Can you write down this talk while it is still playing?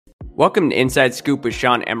Welcome to Inside Scoop with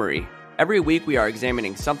Sean Emery. Every week we are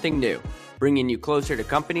examining something new, bringing you closer to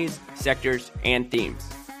companies, sectors, and themes.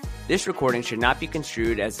 This recording should not be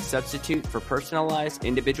construed as a substitute for personalized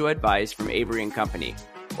individual advice from Avery & Company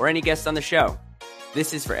or any guest on the show.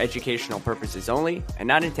 This is for educational purposes only and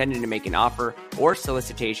not intended to make an offer or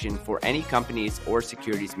solicitation for any companies or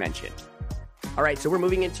securities mentioned. All right, so we're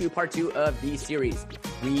moving into part 2 of the series.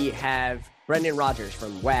 We have Brendan Rogers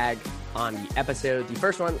from WAG on the episode. The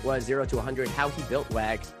first one was 0 to 100, how he built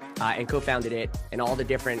WAG and co-founded it, and all the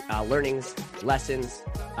different learnings, lessons,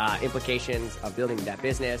 implications of building that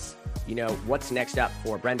business. You know, what's next up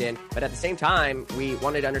for Brendan. But at the same time, we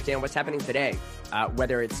wanted to understand what's happening today,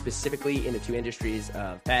 whether it's specifically in the two industries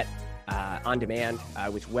of pet on demand,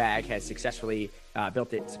 which WAG has successfully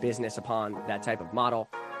built its business upon that type of model,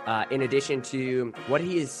 in addition to what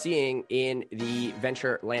he is seeing in the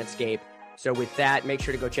venture landscape. So with that, make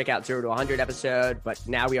sure to go check out 0 to 100 episode. But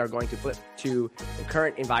now we are going to flip to the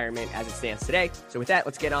current environment as it stands today. So with that,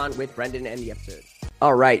 let's get on with Brendan and the episode.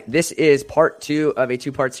 All right, this is part 2 of a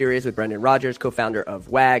 2-part series with Brendan Rogers, co-founder of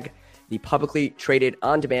WAG, the publicly traded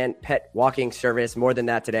on-demand pet walking service. More than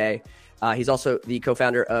that today. He's also the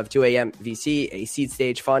co-founder of 2AM VC, a seed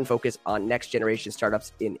stage fund focused on next generation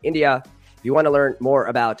startups in India. If you want to learn more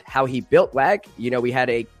about how he built WAG, you know, we had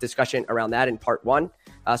a discussion around that in part 1.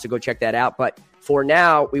 So go check that out. But for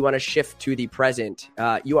now, we want to shift to the present.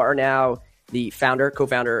 You are now the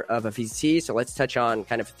co-founder of a VC. So let's touch on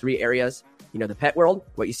kind of 3 areas. You know, the pet world,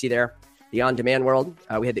 what you see there, the on-demand world.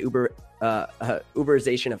 We had the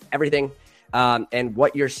Uberization of everything, and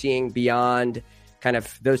what you're seeing beyond kind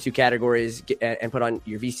of those 2 categories, and put on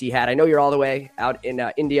your VC hat. I know you're all the way out in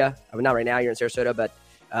India. Well, not right now, you're in Sarasota, but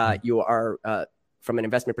you are, from an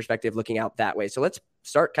investment perspective, looking out that way. So let's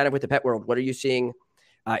start kind of with the pet world. What are you seeing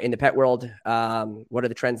in the pet world? What are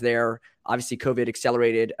the trends there? Obviously, COVID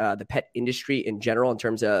accelerated the pet industry in general in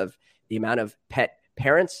terms of the amount of pet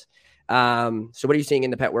parents. So what are you seeing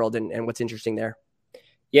in the pet world, and what's interesting there?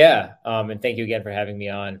 Yeah. And thank you again for having me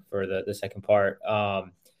on for the second part.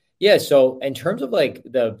 So in terms of like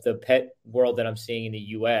the pet world that I'm seeing in the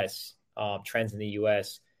US, trends in the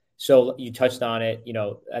US, so you touched on it, you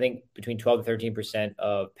know, I think between 12 to 13%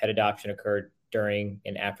 of pet adoption occurred during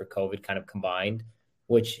and after COVID kind of combined,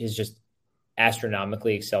 which has just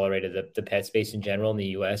astronomically accelerated the pet space in general in the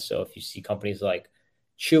US. So if you see companies like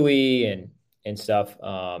Chewy and stuff,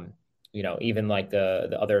 you know, even like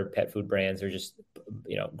the other pet food brands are just,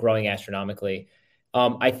 you know, growing astronomically.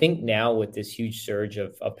 I think now with this huge surge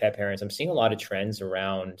of pet parents, I'm seeing a lot of trends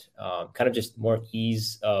around kind of just more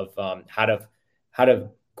ease of how to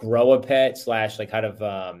grow a pet / like how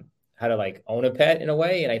to like own a pet in a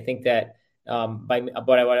way. And I think that what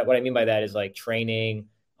I mean by that is like training,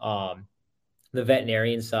 the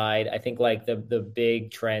veterinarian side. I think like the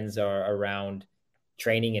big trends are around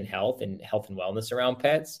training and health and wellness around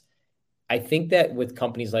pets. I think that with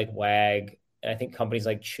companies like WAG, and I think companies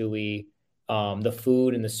like Chewy, the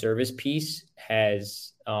food and the service piece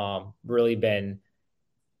has really been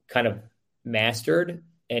kind of mastered.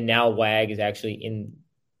 And now WAG is actually in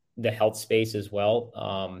the health space as well.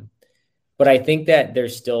 But I think that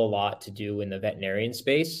there's still a lot to do in the veterinarian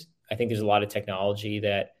space. I think there's a lot of technology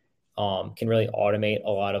that can really automate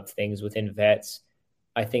a lot of things within vets.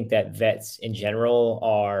 I think that vets in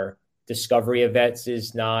general discovery of vets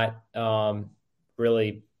is not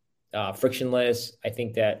really frictionless. I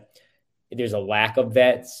think that there's a lack of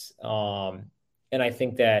vets. And I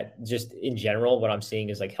think that just in general, what I'm seeing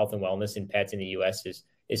is like health and wellness in pets in the US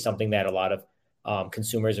is something that a lot of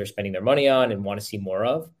consumers are spending their money on and want to see more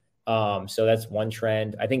of. So that's one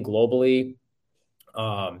trend. I think globally,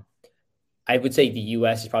 I would say the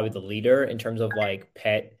US is probably the leader in terms of like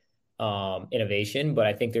pet innovation, but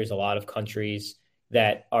I think there's a lot of countries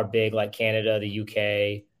that are big, like Canada, the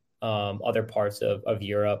UK, other parts of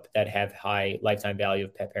Europe that have high lifetime value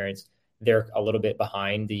of pet parents. They're a little bit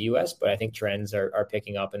behind the US, but I think trends are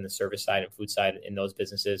picking up in the service side and food side in those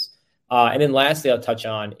businesses. And then lastly, I'll touch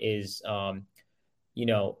on is,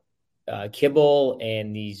 kibble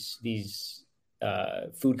and these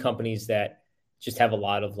food companies that just have a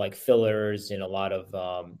lot of like fillers and a lot of,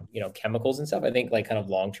 chemicals and stuff. I think like kind of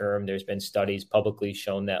long-term, there's been studies publicly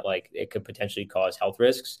shown that like it could potentially cause health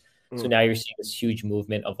risks. So now you're seeing this huge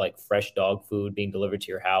movement of like fresh dog food being delivered to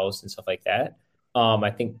your house and stuff like that. I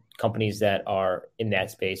think companies that are in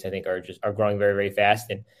that space, I think are growing very, very fast.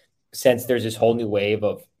 And since there's this whole new wave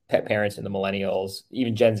of pet parents and the millennials,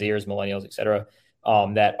 even Gen Zers, millennials, et cetera,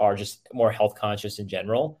 that are just more health conscious in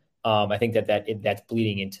general. I think that's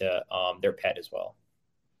bleeding into their pet as well.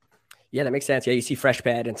 Yeah, that makes sense. Yeah, you see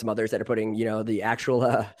Freshpet and some others that are putting, the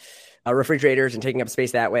actual refrigerators and taking up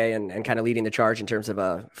space that way, and kind of leading the charge in terms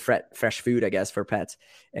of fresh food, I guess, for pets,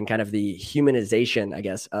 and kind of the humanization, I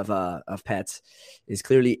guess, of pets is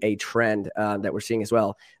clearly a trend that we're seeing as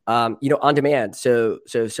well. On demand. So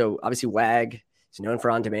obviously WAG is known for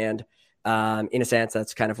on demand. In a sense,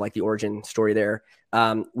 that's kind of like the origin story there.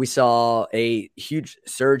 We saw a huge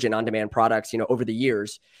surge in on-demand products, over the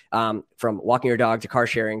years, from walking your dog to car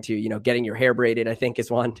sharing to, getting your hair braided, I think is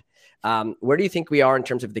one. Where do you think we are in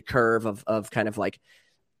terms of the curve of kind of like,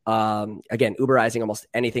 again, Uberizing almost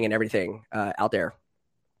anything and everything out there?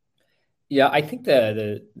 Yeah, I think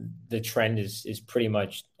the trend is pretty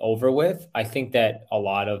much over with. I think that a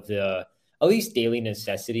lot of the, at least daily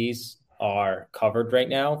necessities, are covered right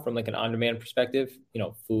now from like an on-demand perspective,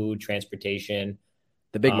 food, transportation,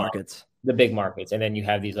 the big markets, and then you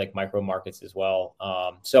have these like micro markets as well.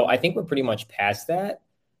 So I think we're pretty much past that.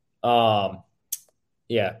 Yeah.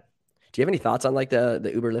 Do you have any thoughts on like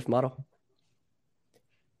the Uber Lyft model?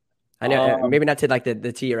 I know maybe not to like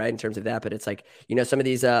the T, right, in terms of that, but it's like, some of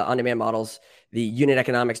these on-demand models, the unit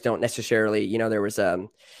economics don't necessarily, there was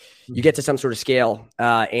you get to some sort of scale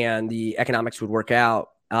and the economics would work out.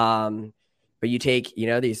 But you take,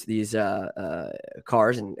 these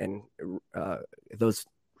cars and those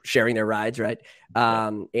sharing their rides, right?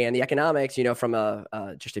 And the economics, from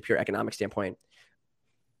just a pure economic standpoint,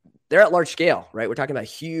 they're at large scale, right? We're talking about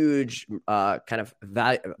huge kind of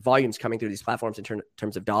volumes coming through these platforms in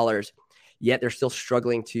terms of dollars, yet they're still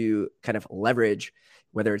struggling to kind of leverage,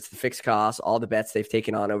 whether it's the fixed costs, all the bets they've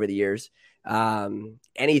taken on over the years.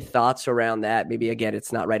 Any thoughts around that? Maybe again,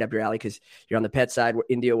 it's not right up your alley because you're on the pet side,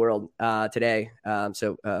 India world today.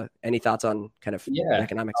 So any thoughts on kind of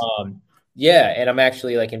economics? Yeah. And I'm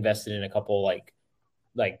actually like invested in a couple like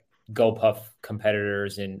GoPuff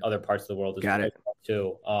competitors in other parts of the world as well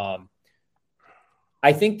too.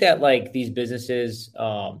 I think that like these businesses,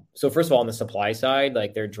 so first of all, on the supply side,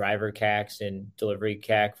 like their driver CACs and delivery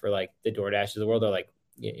CAC for like the DoorDash of the world are like,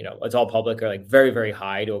 it's all public, are like very, very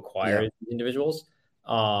high to acquire individuals.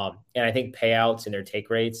 And I think payouts and their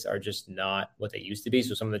take rates are just not what they used to be.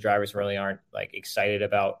 So some of the drivers really aren't like excited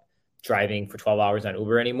about driving for 12 hours on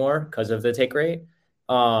Uber anymore because of the take rate.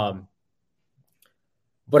 But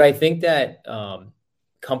I think that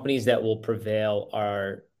companies that will prevail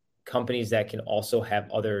are companies that can also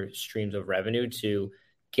have other streams of revenue to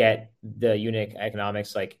get the unit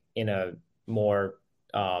economics like in a more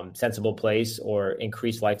sensible place, or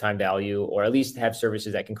increase lifetime value, or at least have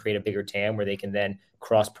services that can create a bigger TAM where they can then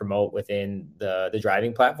cross promote within the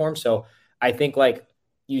driving platform. So I think like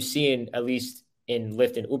you see at least in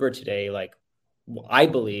Lyft and Uber today, like I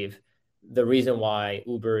believe the reason why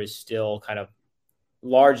Uber is still kind of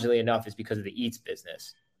largely enough is because of the Eats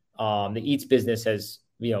business. The Eats business has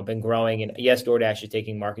been growing, and yes, DoorDash is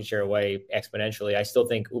taking market share away exponentially. I still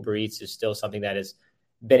think Uber Eats is still something that has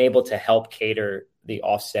been able to help cater the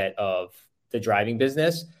offset of the driving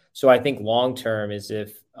business. So I think long-term is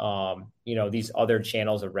if, these other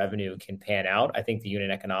channels of revenue can pan out, I think the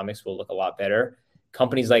unit economics will look a lot better.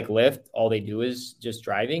 Companies like Lyft, all they do is just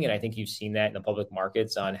driving. And I think you've seen that in the public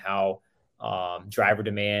markets on how driver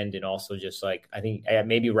demand, and also just like, I think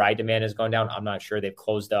maybe ride demand has gone down. I'm not sure. They've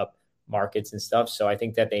closed up markets and stuff. So I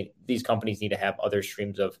think that these companies need to have other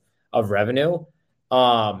streams of revenue.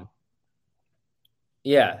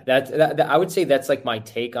 Yeah, that I would say that's like my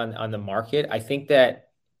take on the market. I think that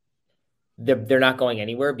they're not going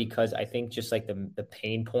anywhere because I think just like the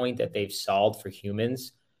pain point that they've solved for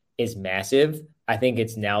humans is massive. I think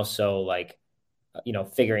it's now so like,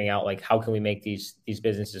 figuring out like how can we make these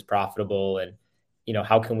businesses profitable, and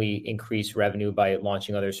how can we increase revenue by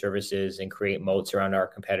launching other services and create moats around our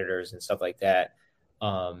competitors and stuff like that.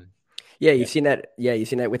 You've seen that. Yeah, you've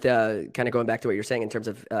seen that with kind of going back to what you're saying in terms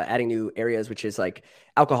of adding new areas, which is like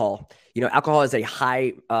alcohol. Alcohol is a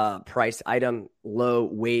high price item, low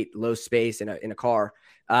weight, low space in a car.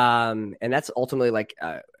 And that's ultimately like,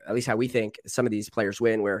 at least how we think some of these players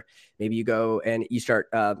win, where maybe you go and you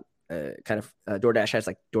start DoorDash has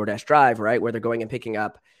like DoorDash Drive, right? Where they're going and picking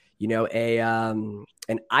up, an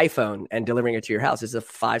iPhone and delivering it to your house. This is a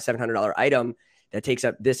 $500-$700 item that takes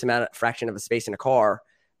up this fraction of a space in a car.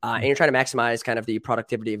 And you're trying to maximize kind of the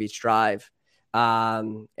productivity of each drive.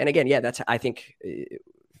 And again, that's, I think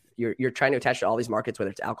you're trying to attach to all these markets, whether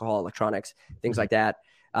it's alcohol, electronics, things like that,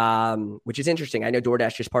 which is interesting. I know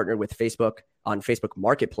DoorDash just partnered with Facebook on Facebook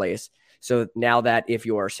Marketplace. So now that if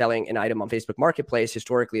you're selling an item on Facebook Marketplace,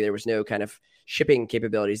 historically, there was no kind of shipping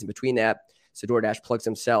capabilities in between that. So DoorDash plugs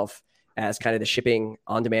himself as kind of the shipping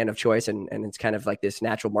on demand of choice. And it's kind of like this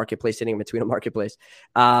natural marketplace sitting in between a marketplace.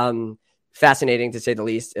 Fascinating to say the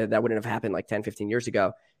least. That wouldn't have happened like 10, 15 years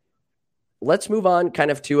ago. let's move on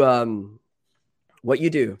kind of to what you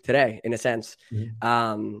do today, in a sense. 2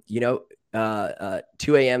 a.m.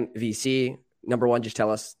 VC. Number one, just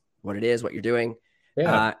tell us what it is, what you're doing,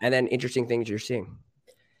 and then interesting things you're seeing.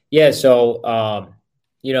 Yeah. So,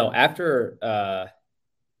 after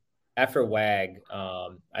WAG,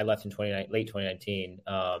 I left in late 2019.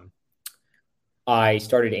 I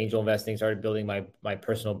started angel investing, started building my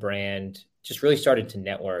personal brand, just really started to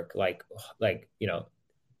network,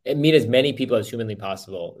 meet as many people as humanly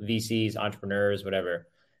possible, VCs, entrepreneurs, whatever.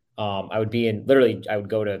 I would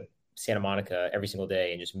go to Santa Monica every single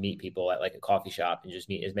day and just meet people at like a coffee shop and just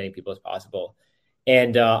meet as many people as possible.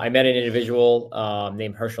 And I met an individual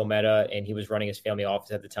named Herschel Mehta, and he was running his family office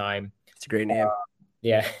at the time. It's a great name.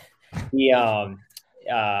 Yeah. He,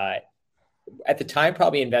 at the time,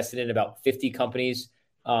 probably invested in about 50 companies,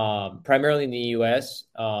 primarily in the U.S.,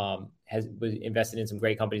 was invested in some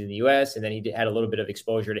great companies in the U.S., and then he had a little bit of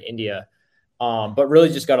exposure to India, but really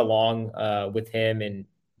just got along with him, and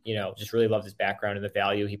just really loved his background and the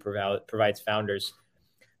value he provides founders.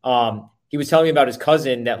 He was telling me about his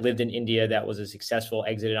cousin that lived in India that was a successful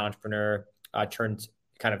exited entrepreneur, turned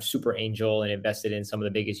kind of super angel and invested in some of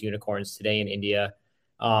the biggest unicorns today in India,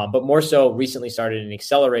 but more so recently started an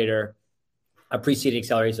accelerator, a pre-seed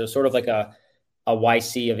accelerator, so sort of like a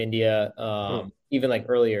YC of India, even like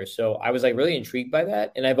earlier. So I was like really intrigued by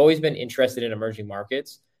that. And I've always been interested in emerging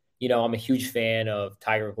markets. I'm a huge fan of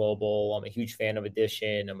Tiger Global. I'm a huge fan of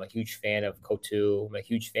Edition. I'm a huge fan of Coatue. I'm a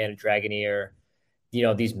huge fan of Dragoneer,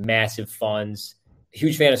 these massive funds,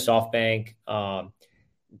 huge fan of SoftBank.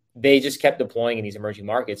 They just kept deploying in these emerging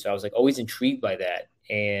markets. So I was like always intrigued by that.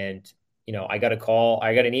 And, I got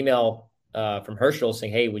an email from Herschel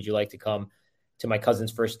saying, hey, would you like to come to my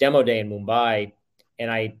cousin's first demo day in Mumbai? And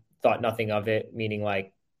I thought nothing of it, meaning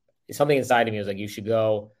like something inside of me was like, you should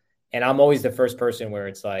go. And I'm always the first person where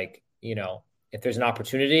it's like, if there's an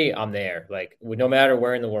opportunity, I'm there, like no matter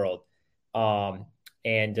where in the world. And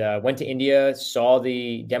went to India, saw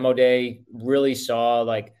the demo day, really saw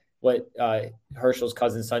like what Herschel's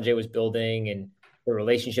cousin Sanjay was building and the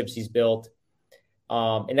relationships he's built.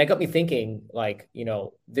 And that got me thinking, like,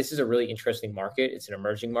 this is a really interesting market. It's an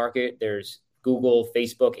emerging market. There's Google,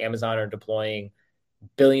 Facebook, Amazon are deploying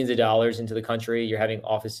billions of dollars into the country. You're having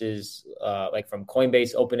offices like from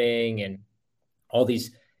Coinbase opening, and all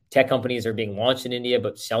these tech companies are being launched in India,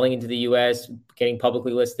 but selling into the US, getting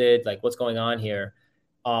publicly listed. Like, what's going on here?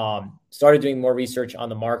 Started doing more research on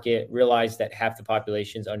the market, realized that half the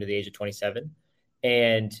population is under the age of 27,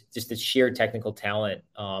 and just the sheer technical talent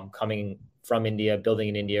coming from India, building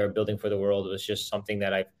in India or building for the world was just something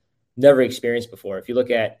that I've never experienced before. If you look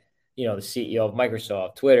at, the CEO of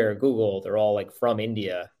Microsoft, Twitter, Google, they're all like from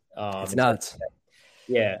India. It's nuts.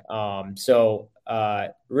 Yeah. So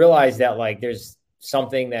realized that like there's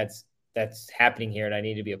something that's happening here and I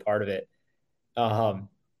need to be a part of it.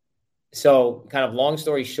 So kind of long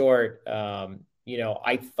story short,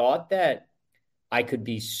 I thought that I could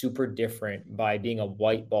be super different by being a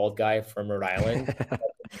white bald guy from Rhode Island.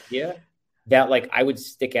 Yeah. That like I would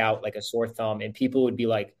stick out like a sore thumb, and people would be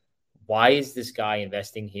like, why is this guy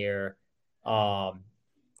investing here? You're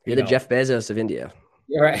the Jeff Bezos of India.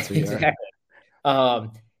 Right. Exactly.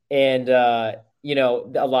 And a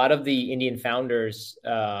lot of the Indian founders,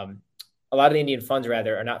 a lot of the Indian funds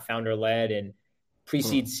rather are not founder led, and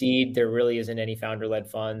pre-seed seed, there really isn't any founder led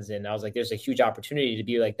funds. And I was like, there's a huge opportunity to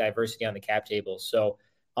be like diversity on the cap table. So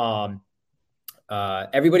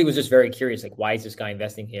everybody was just very curious, like, why is this guy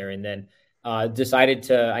investing here? And then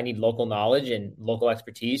decided I need local knowledge and local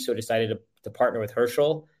expertise. So decided to partner with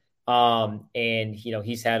Herschel. And,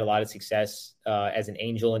 he's had a lot of success as an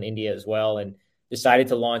angel in India as well, and decided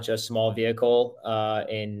to launch a small vehicle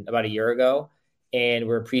in about a year ago. And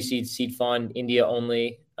we're a pre-seed seed fund, India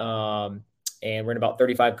only. And we're in about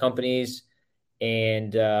 35 companies.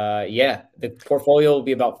 And the portfolio will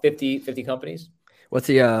be about 50 companies. What's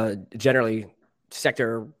the generally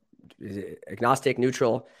sector agnostic,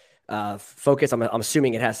 neutral focus? I'm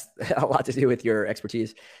assuming it has a lot to do with your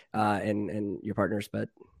expertise and your partners, but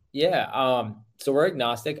yeah. So we're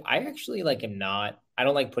agnostic. I actually I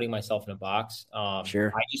don't like putting myself in a box.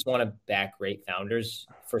 Sure. I just want to back great founders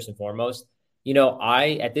first and foremost.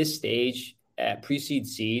 At this stage at pre-seed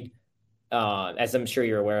seed, as I'm sure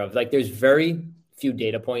you're aware of, like there's very few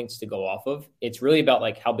data points to go off of. It's really about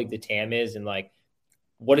like how big the TAM is and like,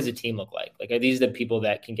 what does a team look like? Like, are these the people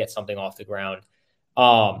that can get something off the ground?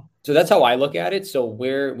 So that's how I look at it. So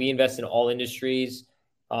we invest in all industries.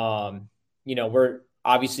 We're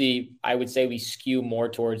obviously, I would say we skew more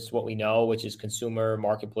towards what we know, which is consumer,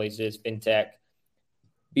 marketplaces, fintech,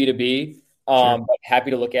 B2B. But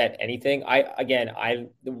happy to look at anything.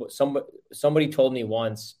 Somebody told me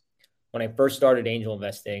once when I first started angel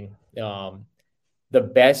investing, the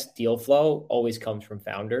best deal flow always comes from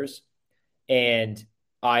founders. And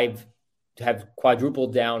I've have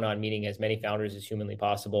quadrupled down on meeting as many founders as humanly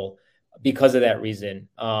possible because of that reason.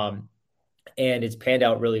 And it's panned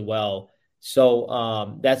out really well.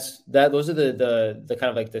 So those are the kind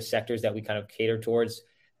of like the sectors that we kind of cater towards.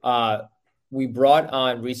 We brought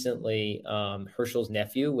on recently Herschel's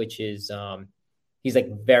nephew, which is he's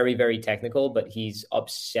like very, very technical, but he's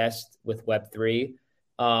obsessed with Web3.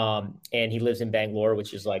 And he lives in Bangalore,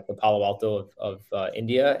 which is like the Palo Alto of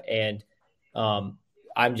India. And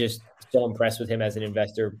I'm just so impressed with him as an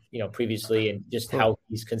investor, previously, and just how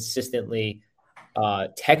he's consistently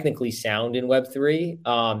technically sound in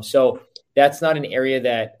Web3. So that's not an area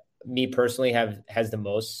that me personally has the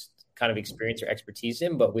most kind of experience or expertise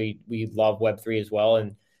in, but we love Web3 as well.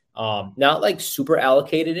 And not like super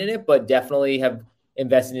allocated in it, but definitely have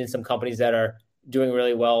invested in some companies that are doing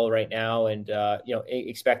really well right now, and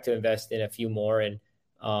expect to invest in a few more and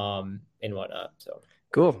whatnot. So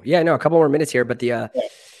cool. Yeah, no, a couple more minutes here, but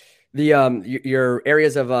your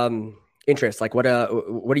areas of interest, like what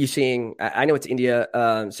are you seeing? I know it's India,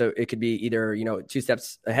 so it could be either 2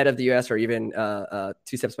 steps ahead of the US or even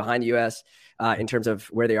 2 steps behind the US in terms of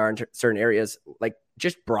where they are in certain areas. Like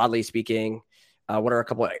just broadly speaking, what are a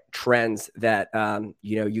couple of trends that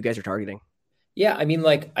you guys are targeting? Yeah, I mean,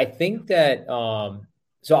 like I think that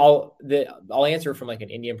so I'll answer from like an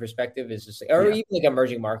Indian perspective, is just or even like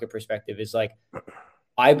emerging market perspective, is like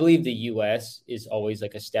I believe the US is always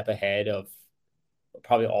like a step ahead of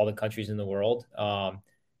probably all the countries in the world. I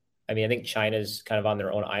mean, I think China's kind of on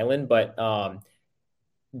their own island, but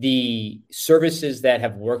the services that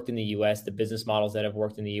have worked in the US, the business models that have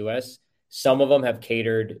worked in the US, some of them have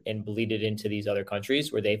catered and bleeded into these other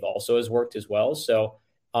countries where they've also has worked as well. So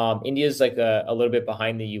India is like a little bit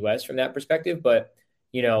behind the US from that perspective, but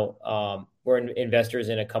we're investors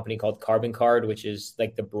in a company called Carbon Card, which is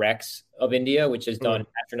like the Brex of India, which has done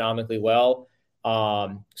astronomically well.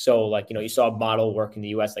 So like, you saw a model work in the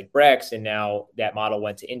US like Brex, and now that model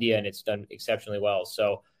went to India and it's done exceptionally well.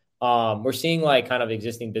 So we're seeing like kind of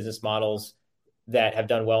existing business models that have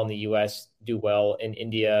done well in the US do well in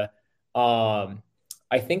India.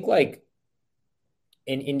 I think like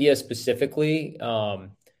in India specifically,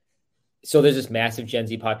 so there's this massive Gen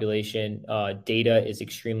Z population. Data is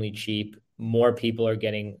extremely cheap. More people are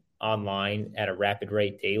getting online at a rapid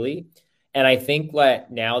rate daily. And I think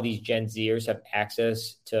that now these Gen Zers have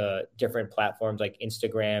access to different platforms like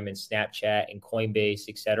Instagram and Snapchat and Coinbase,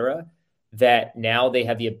 et cetera, that now they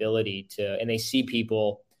have the ability to, and they see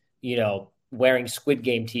people, wearing Squid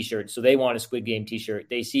Game t-shirts. So they want a Squid Game t-shirt.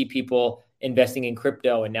 They see people investing in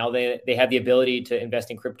crypto, and now they have the ability to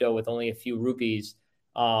invest in crypto with only a few rupees.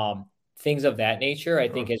 Things of that nature, I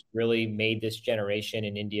think, has really made this generation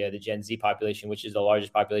in India, the Gen Z population, which is the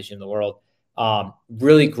largest population in the world,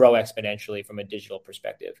 really grow exponentially from a digital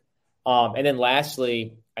perspective. And then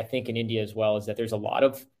lastly, I think in India as well, is that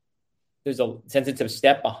since it's a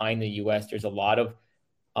step behind the US, there's a lot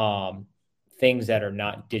of things that are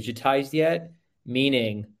not digitized yet,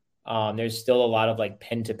 meaning there's still a lot of like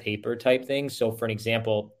pen to paper type things. So for an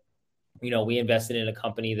example, we invested in a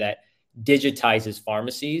company that digitizes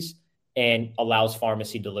pharmacies and allows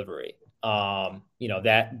pharmacy delivery.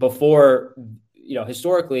 That before,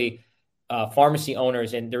 historically, pharmacy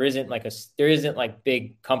owners, and there isn't like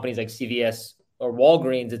big companies like CVS or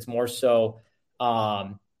Walgreens. It's more so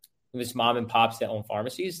this mom and pops that own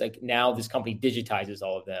pharmacies. Like now this company digitizes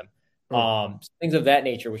all of them. Things of that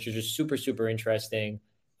nature, which is just super, super interesting.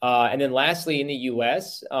 And then lastly, in the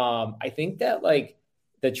US, I think that like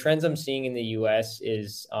the trends I'm seeing in the US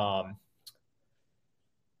is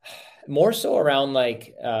more so around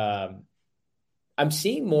like I'm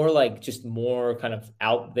seeing more like just more kind of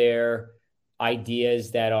out there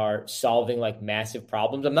ideas that are solving like massive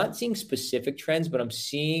problems. I'm not seeing specific trends, but I'm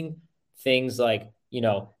seeing things like,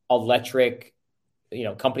 electric,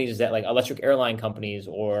 companies that like electric airline companies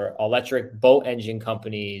or electric boat engine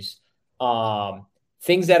companies,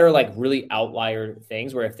 things that are like really outlier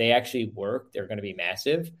things where if they actually work, they're going to be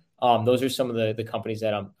massive. Those are some of the companies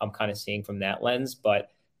that I'm kind of seeing from that lens. But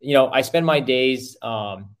I spend my days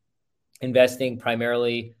investing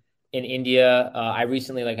primarily in India. I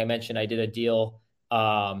recently, like I mentioned, I did a deal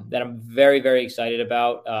that I'm very, very excited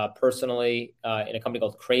about personally in a company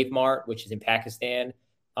called Crave Mart, which is in Pakistan.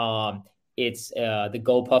 It's the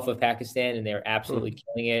GoPuff of Pakistan, and they're absolutely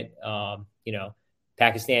killing it.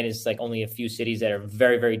 Pakistan is like only a few cities that are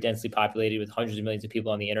very, very densely populated with hundreds of millions of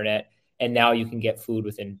people on the internet. And now you can get food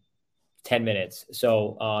within 10 minutes.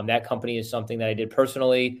 So that company is something that I did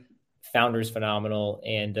personally. Founder's phenomenal,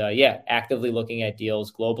 and actively looking at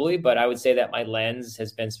deals globally. But I would say that my lens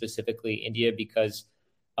has been specifically India because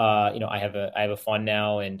I have a fund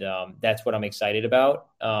now, and that's what I'm excited about.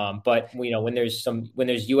 But when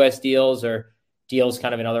there's US deals or deals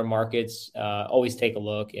kind of in other markets, always take a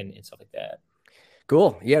look and stuff like that.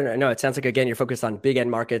 Cool. Yeah, no, it sounds like, again, you're focused on big end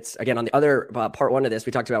markets. Again, on the other part one of this,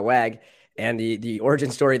 we talked about WAG, and the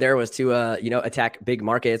origin story there was to, attack big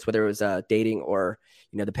markets, whether it was dating or,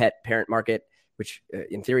 the pet parent market, which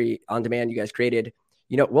in theory, on demand, you guys created.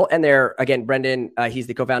 We'll end there. Again, Brendan, he's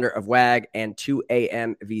the co-founder of WAG and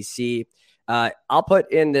 2AM VC. I'll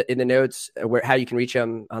put in the notes how you can reach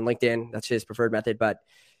him on LinkedIn. That's his preferred method. But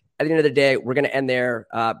at the end of the day, we're going to end there.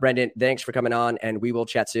 Brendan, thanks for coming on, and we will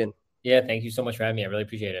chat soon. Yeah, thank you so much for having me. I really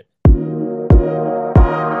appreciate it.